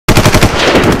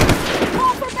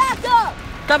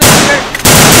Stop it!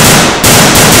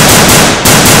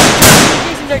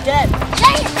 These are dead.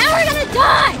 Dang it, now we're gonna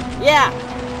die! Yeah.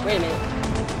 Wait a minute.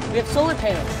 We have solar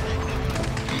panels.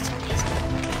 That's amazing.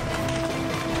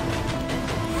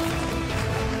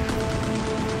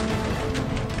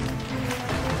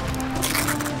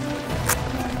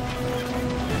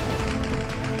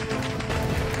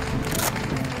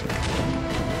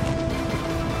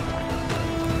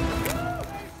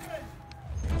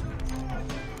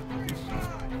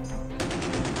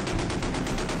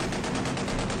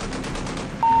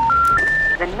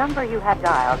 The number you have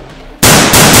dialed.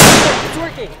 It's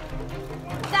working.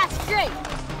 That's great.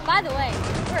 By the way,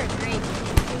 we're great.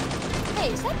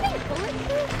 Hey, is that thing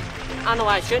bulletproof? I don't know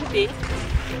why it shouldn't be.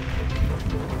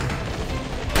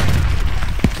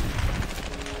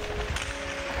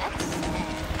 That's sad.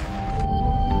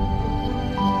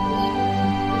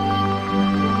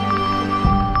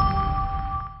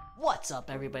 What's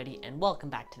up, everybody, and welcome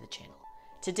back to the channel.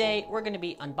 Today, we're going to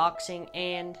be unboxing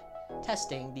and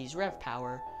testing these RAV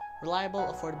POWER reliable,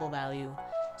 affordable value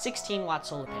 16-watt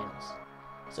solar panels.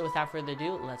 So without further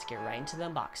ado, let's get right into the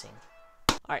unboxing.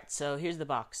 Alright, so here's the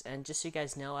box, and just so you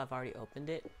guys know, I've already opened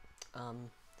it. So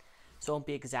it won't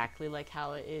be exactly like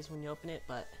how it is when you open it,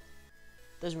 but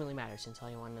it doesn't really matter since all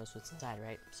you want to know is what's inside,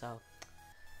 right? So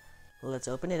let's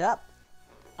open it up.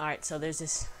 Alright, so there's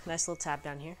this nice little tab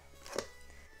down here.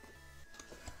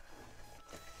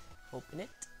 Open it,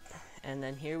 and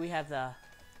then here we have the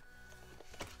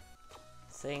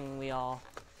thing we all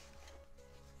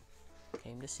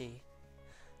came to see.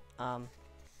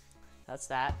 That's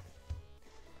that.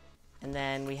 And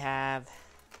then we have,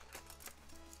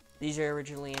 these are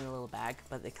originally in a little bag,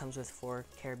 but it comes with 4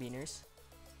 carabiners,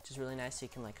 which is really nice, so you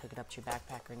can like hook it up to your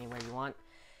backpack or anywhere you want.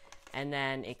 And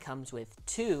then it comes with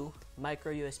 2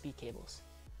 micro USB cables,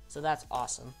 so that's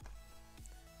awesome.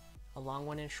 A long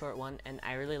one and a short one, and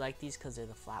I really like these because they're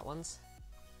the flat ones,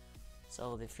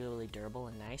 so they feel really durable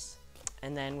and nice.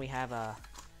 And then we have a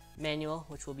manual,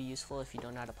 which will be useful if you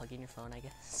don't know how to plug in your phone, I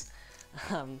guess.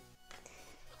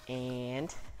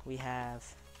 And we have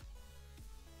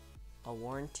a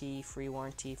warranty, free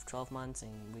warranty for 12 months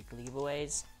and weekly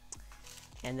giveaways.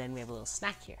 And then we have a little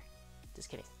snack here. Just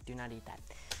kidding, do not eat that.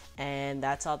 And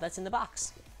that's all that's in the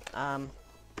box.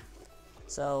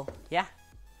 So yeah,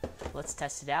 let's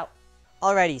test it out.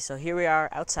 Alrighty, so here we are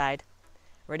outside,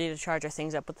 ready to charge our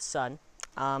things up with the sun.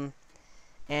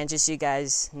 And just so you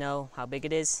guys know how big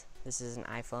it is, this is an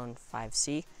iPhone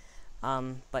 5C,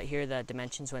 but here are the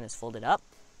dimensions when it's folded up.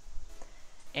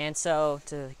 And so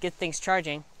to get things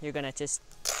charging, you're gonna just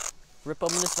rip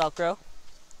open this Velcro,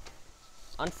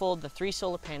 unfold the 3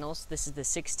 solar panels. This is the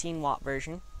 16-watt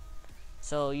version,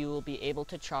 so you will be able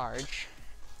to charge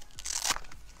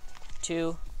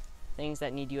 2 things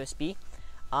that need USB.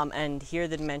 And here are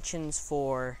the dimensions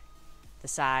for the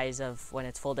size of when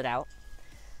it's folded out.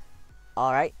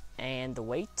 Alright, and the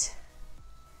weight.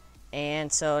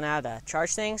 And so now to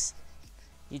charge things,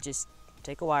 you just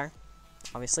take a wire,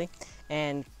 obviously,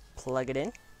 and plug it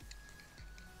in.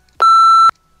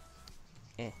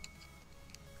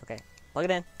 Okay, plug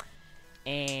it in,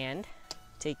 and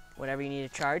take whatever you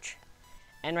need to charge.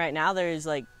 And right now there's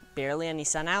like barely any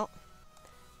sun out,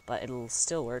 but it'll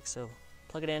still work, so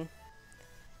plug it in,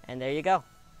 and there you go.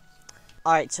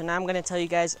 Alright, so now I'm going to tell you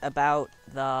guys about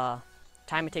the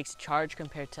time it takes to charge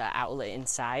compared to outlet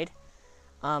inside.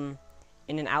 In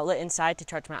an outlet inside, to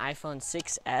charge my iPhone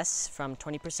 6S from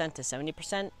 20% to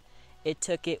 70%, it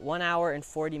took it 1 hour and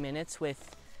 40 minutes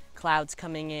with clouds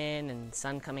coming in and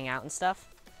sun coming out and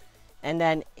stuff. And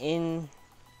then in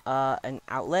an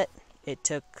outlet, it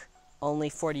took only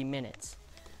 40 minutes.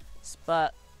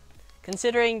 But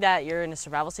considering that you're in a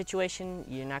survival situation,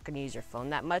 you're not going to use your phone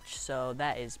that much, so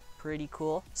that is pretty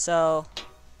cool. So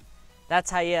that's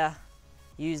how you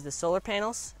use the solar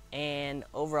panels, and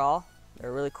overall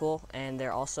they're really cool, and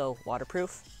they're also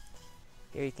waterproof.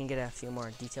 Here you can get a few more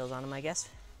details on them, I guess.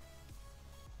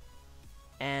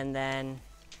 And then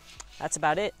that's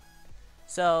about it.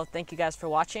 So thank you guys for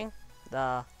watching.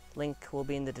 The link will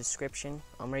be in the description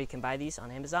on where you can buy these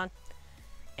on Amazon.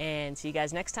 And see you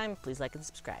guys next time. Please like and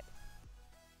subscribe.